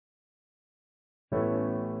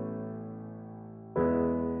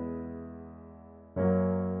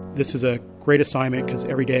This is a great assignment because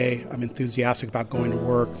every day I'm enthusiastic about going to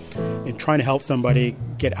work and trying to help somebody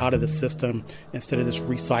get out of the system instead of just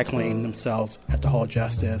recycling themselves at the Hall of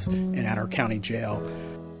Justice and at our county jail.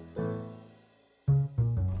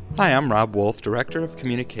 Hi, I'm Rob Wolf, Director of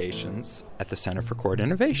Communications at the Center for Court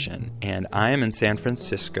Innovation, and I am in San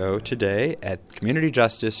Francisco today at Community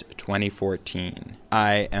Justice 2014.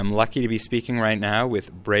 I am lucky to be speaking right now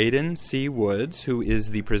with Braden C. Woods, who is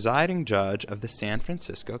the presiding judge of the San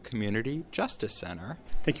Francisco Community Justice Center.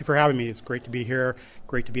 Thank you for having me. It's great to be here,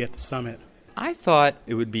 great to be at the summit. I thought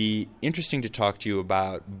it would be interesting to talk to you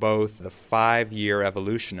about both the 5-year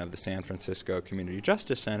evolution of the San Francisco Community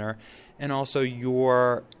Justice Center and also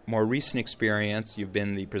your more recent experience. You've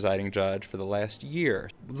been the presiding judge for the last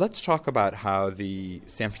year. Let's talk about how the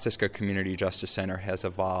San Francisco Community Justice Center has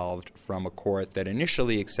evolved from a court that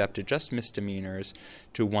initially accepted just misdemeanors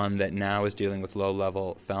to one that now is dealing with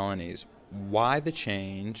low-level felonies. Why the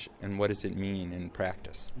change, and what does it mean in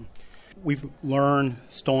practice? We've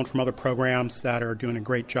stolen from other programs that are doing a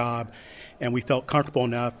great job, and we felt comfortable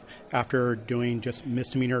enough after doing just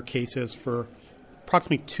misdemeanor cases for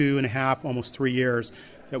approximately 2.5, almost 3 years,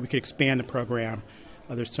 that we could expand the program.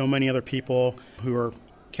 There's so many other people who are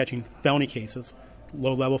catching felony cases,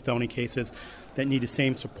 low-level felony cases, that need the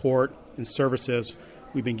same support and services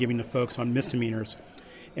we've been giving to folks on misdemeanors.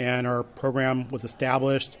 And our program was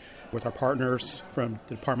established with our partners from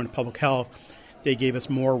the Department of Public Health. They gave us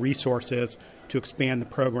more resources to expand the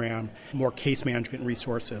program, more case management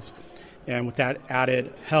resources. And with that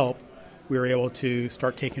added help, we were able to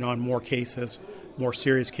start taking on more cases, more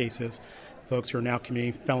serious cases, folks who are now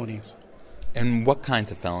committing felonies. And what kinds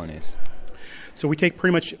of felonies? So we take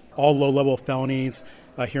pretty much all low-level felonies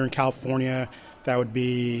here in California. That would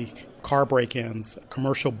be car break-ins,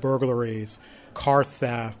 commercial burglaries, car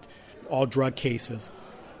theft, all drug cases,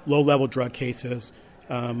 low-level drug cases.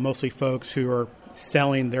 Mostly folks who are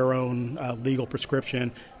selling their own legal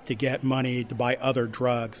prescription to get money to buy other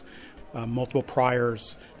drugs. Multiple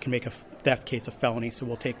priors can make a theft case a felony, so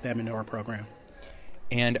we'll take them into our program.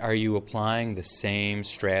 And are you applying the same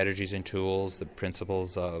strategies and tools, the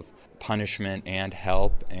principles of punishment and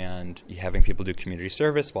help, and having people do community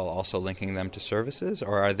service while also linking them to services?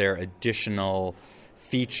 Or are there additional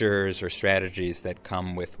features or strategies that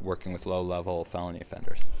come with working with low-level felony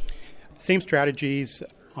offenders? Same strategies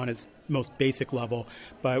on its most basic level,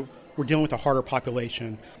 but we're dealing with a harder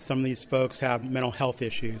population. Some of these folks have mental health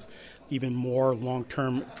issues, even more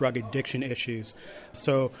long-term drug addiction issues.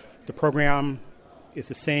 So the program is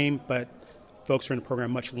the same, but folks are in the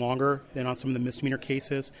program much longer than on some of the misdemeanor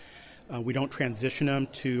cases. We don't transition them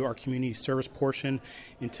to our community service portion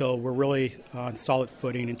until we're really on solid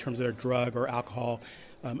footing in terms of their drug or alcohol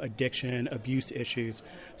addiction, abuse issues.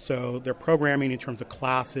 So their programming in terms of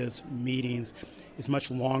classes, meetings, is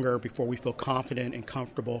much longer before we feel confident and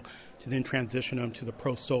comfortable to then transition them to the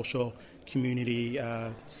pro-social community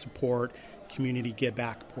support, community give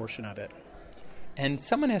back portion of it. And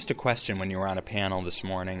someone asked a question when you were on a panel this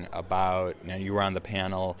morning about, you were on the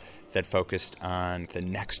panel that focused on the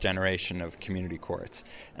next generation of community courts.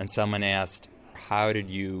 And someone asked, how did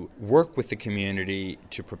you work with the community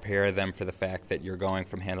to prepare them for the fact that you're going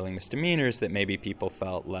from handling misdemeanors that maybe people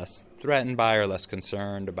felt less threatened by or less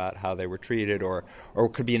concerned about how they were treated or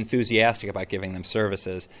could be enthusiastic about giving them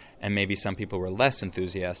services, and maybe some people were less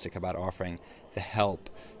enthusiastic about offering the help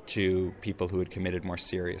to people who had committed more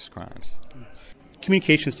serious crimes?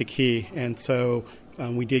 Communication is the key, and so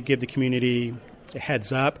we did give the community a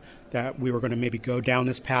heads up that we were going to maybe go down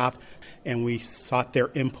this path, and we sought their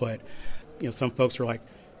input. Some folks are like,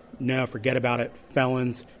 no, forget about it.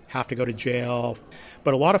 Felons have to go to jail.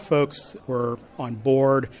 But a lot of folks were on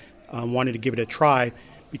board, wanted to give it a try,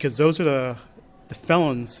 because those are the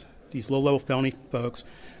felons, these low-level felony folks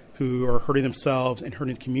who are hurting themselves and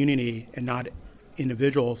hurting the community and not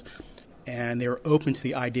individuals. And they were open to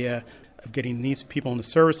the idea of getting these people into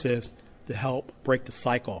services to help break the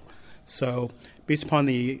cycle. So based upon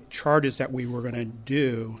the charges that we were going to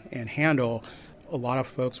do and handle, a lot of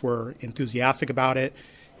folks were enthusiastic about it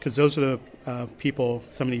because those are the people,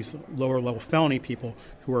 some of these lower-level felony people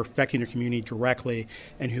who are affecting their community directly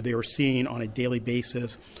and who they were seeing on a daily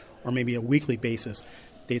basis or maybe a weekly basis.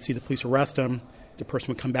 They'd see the police arrest them, the person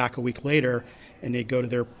would come back a week later, and they'd go to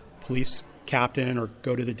their police captain or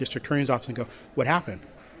go to the district attorney's office and go, what happened?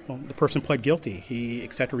 Well, the person pled guilty. He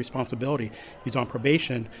accepted responsibility. He's on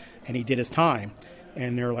probation, and he did his time.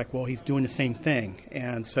 And they're like, well, he's doing the same thing.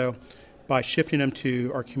 And so by shifting them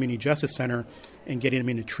to our Community Justice Center and getting them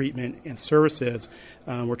into treatment and services,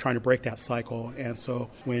 we're trying to break that cycle. And so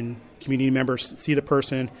when community members see the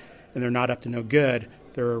person and they're not up to no good,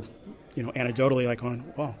 they're anecdotally like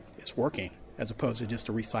on, well, it's working, as opposed to just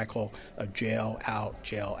a recycle of jail out,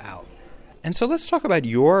 jail out. And so let's talk about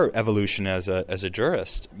your evolution as a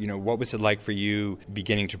jurist. What was it like for you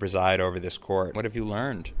beginning to preside over this court? What have you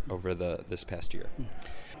learned over this past year?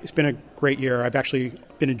 It's been a great year. I've actually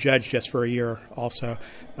been a judge just for a year also.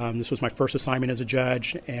 This was my first assignment as a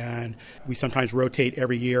judge, and we sometimes rotate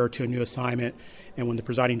every year to a new assignment. And when the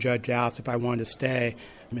presiding judge asked if I wanted to stay,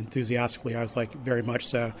 enthusiastically, I was like, very much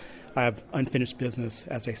so. I have unfinished business,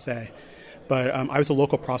 as they say. But I was a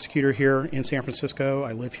local prosecutor here in San Francisco.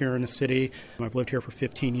 I live here in the city. I've lived here for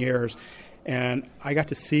 15 years. And I got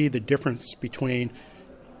to see the difference between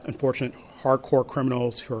unfortunate hardcore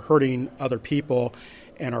criminals who are hurting other people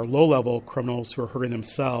and our low-level criminals who are hurting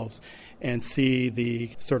themselves, and see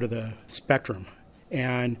the spectrum.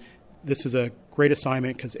 And this is a great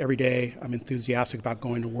assignment because every day I'm enthusiastic about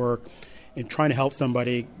going to work and trying to help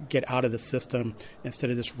somebody get out of the system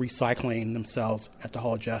instead of just recycling themselves at the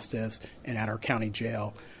Hall of Justice and at our county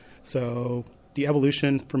jail. So the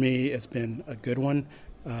evolution for me has been a good one,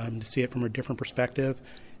 to see it from a different perspective.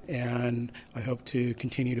 And I hope to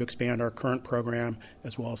continue to expand our current program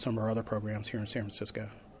as well as some of our other programs here in San Francisco.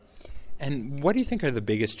 And what do you think are the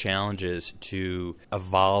biggest challenges to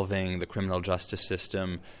evolving the criminal justice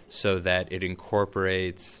system so that it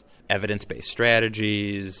incorporates evidence-based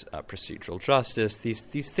strategies, procedural justice,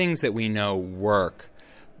 these things that we know work,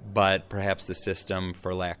 but perhaps the system,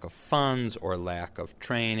 for lack of funds or lack of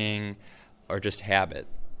training or just habit,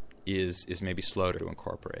 is maybe slow to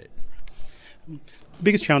incorporate? The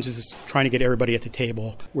biggest challenge is trying to get everybody at the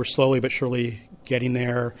table. We're slowly but surely getting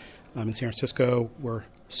there. In San Francisco, we're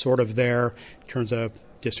sort of there in terms of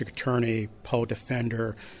district attorney, public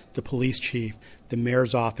defender, the police chief, the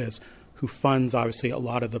mayor's office, who funds, obviously, a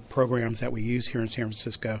lot of the programs that we use here in San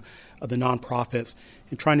Francisco, the nonprofits,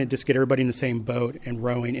 and trying to just get everybody in the same boat and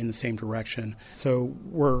rowing in the same direction. So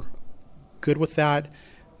we're good with that.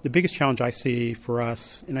 The biggest challenge I see for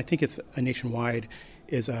us, and I think it's a nationwide,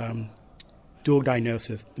 is dual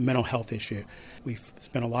diagnosis, the mental health issue. We've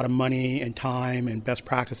spent a lot of money and time and best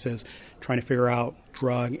practices trying to figure out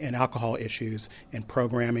drug and alcohol issues and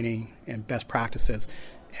programming and best practices,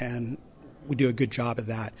 and we do a good job of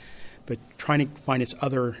that. But trying to find this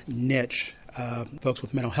other niche, folks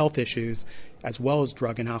with mental health issues, as well as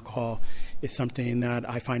drug and alcohol, is something that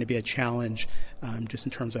I find to be a challenge, just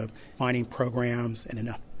in terms of finding programs and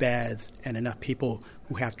enough beds and enough people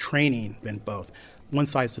who have training in both. One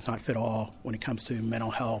size does not fit all when it comes to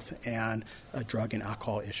mental health and drug and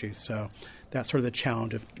alcohol issues. So that's sort of the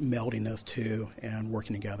challenge of melding those two and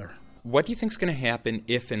working together. What do you think is going to happen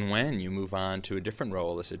if and when you move on to a different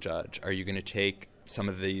role as a judge? Are you going to take some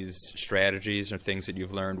of these strategies or things that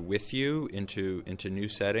you've learned with you into new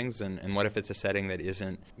settings? And what if it's a setting that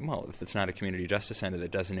isn't, well, if it's not a community justice center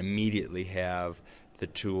that doesn't immediately have the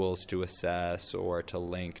tools to assess or to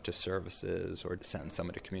link to services or to send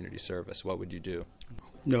someone to community service? What would you do?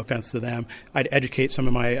 No offense to them. I'd educate some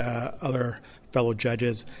of my other fellow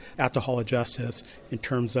judges at the Hall of Justice in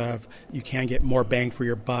terms of you can get more bang for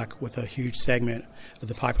your buck with a huge segment of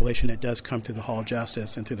the population that does come through the Hall of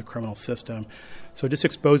Justice and through the criminal system. So just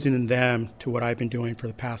exposing them to what I've been doing for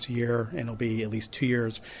the past year, and it'll be at least 2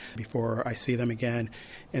 years before I see them again,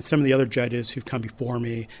 and some of the other judges who've come before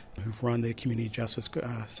me, who've run the Community Justice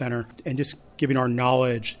Center, and just giving our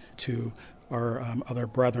knowledge to our other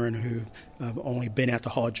brethren who have only been at the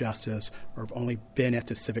Hall of Justice or have only been at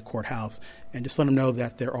the Civic Courthouse, and just let them know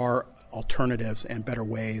that there are alternatives and better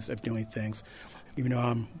ways of doing things. Even though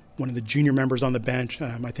I'm one of the junior members on the bench,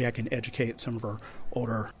 I think I can educate some of our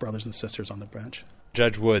older brothers and sisters on the bench.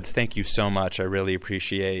 Judge Woods, thank you so much. I really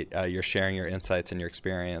appreciate your sharing your insights and your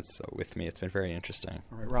experience with me. It's been very interesting.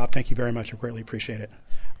 All right, Rob, thank you very much. I greatly appreciate it.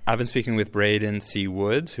 I've been speaking with Braden C.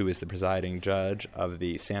 Woods, who is the presiding judge of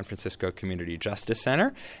the San Francisco Community Justice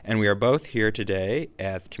Center, and we are both here today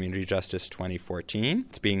at Community Justice 2014.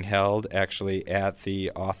 It's being held actually at the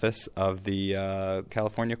office of the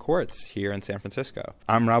California Courts here in San Francisco.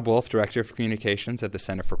 I'm Rob Wolf, Director of Communications at the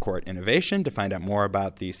Center for Court Innovation. To find out more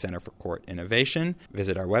about the Center for Court Innovation,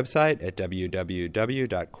 visit our website at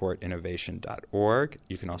www.courtinnovation.org.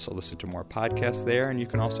 You can also listen to more podcasts there, and you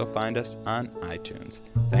can also find us on iTunes.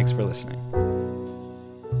 Thanks for listening.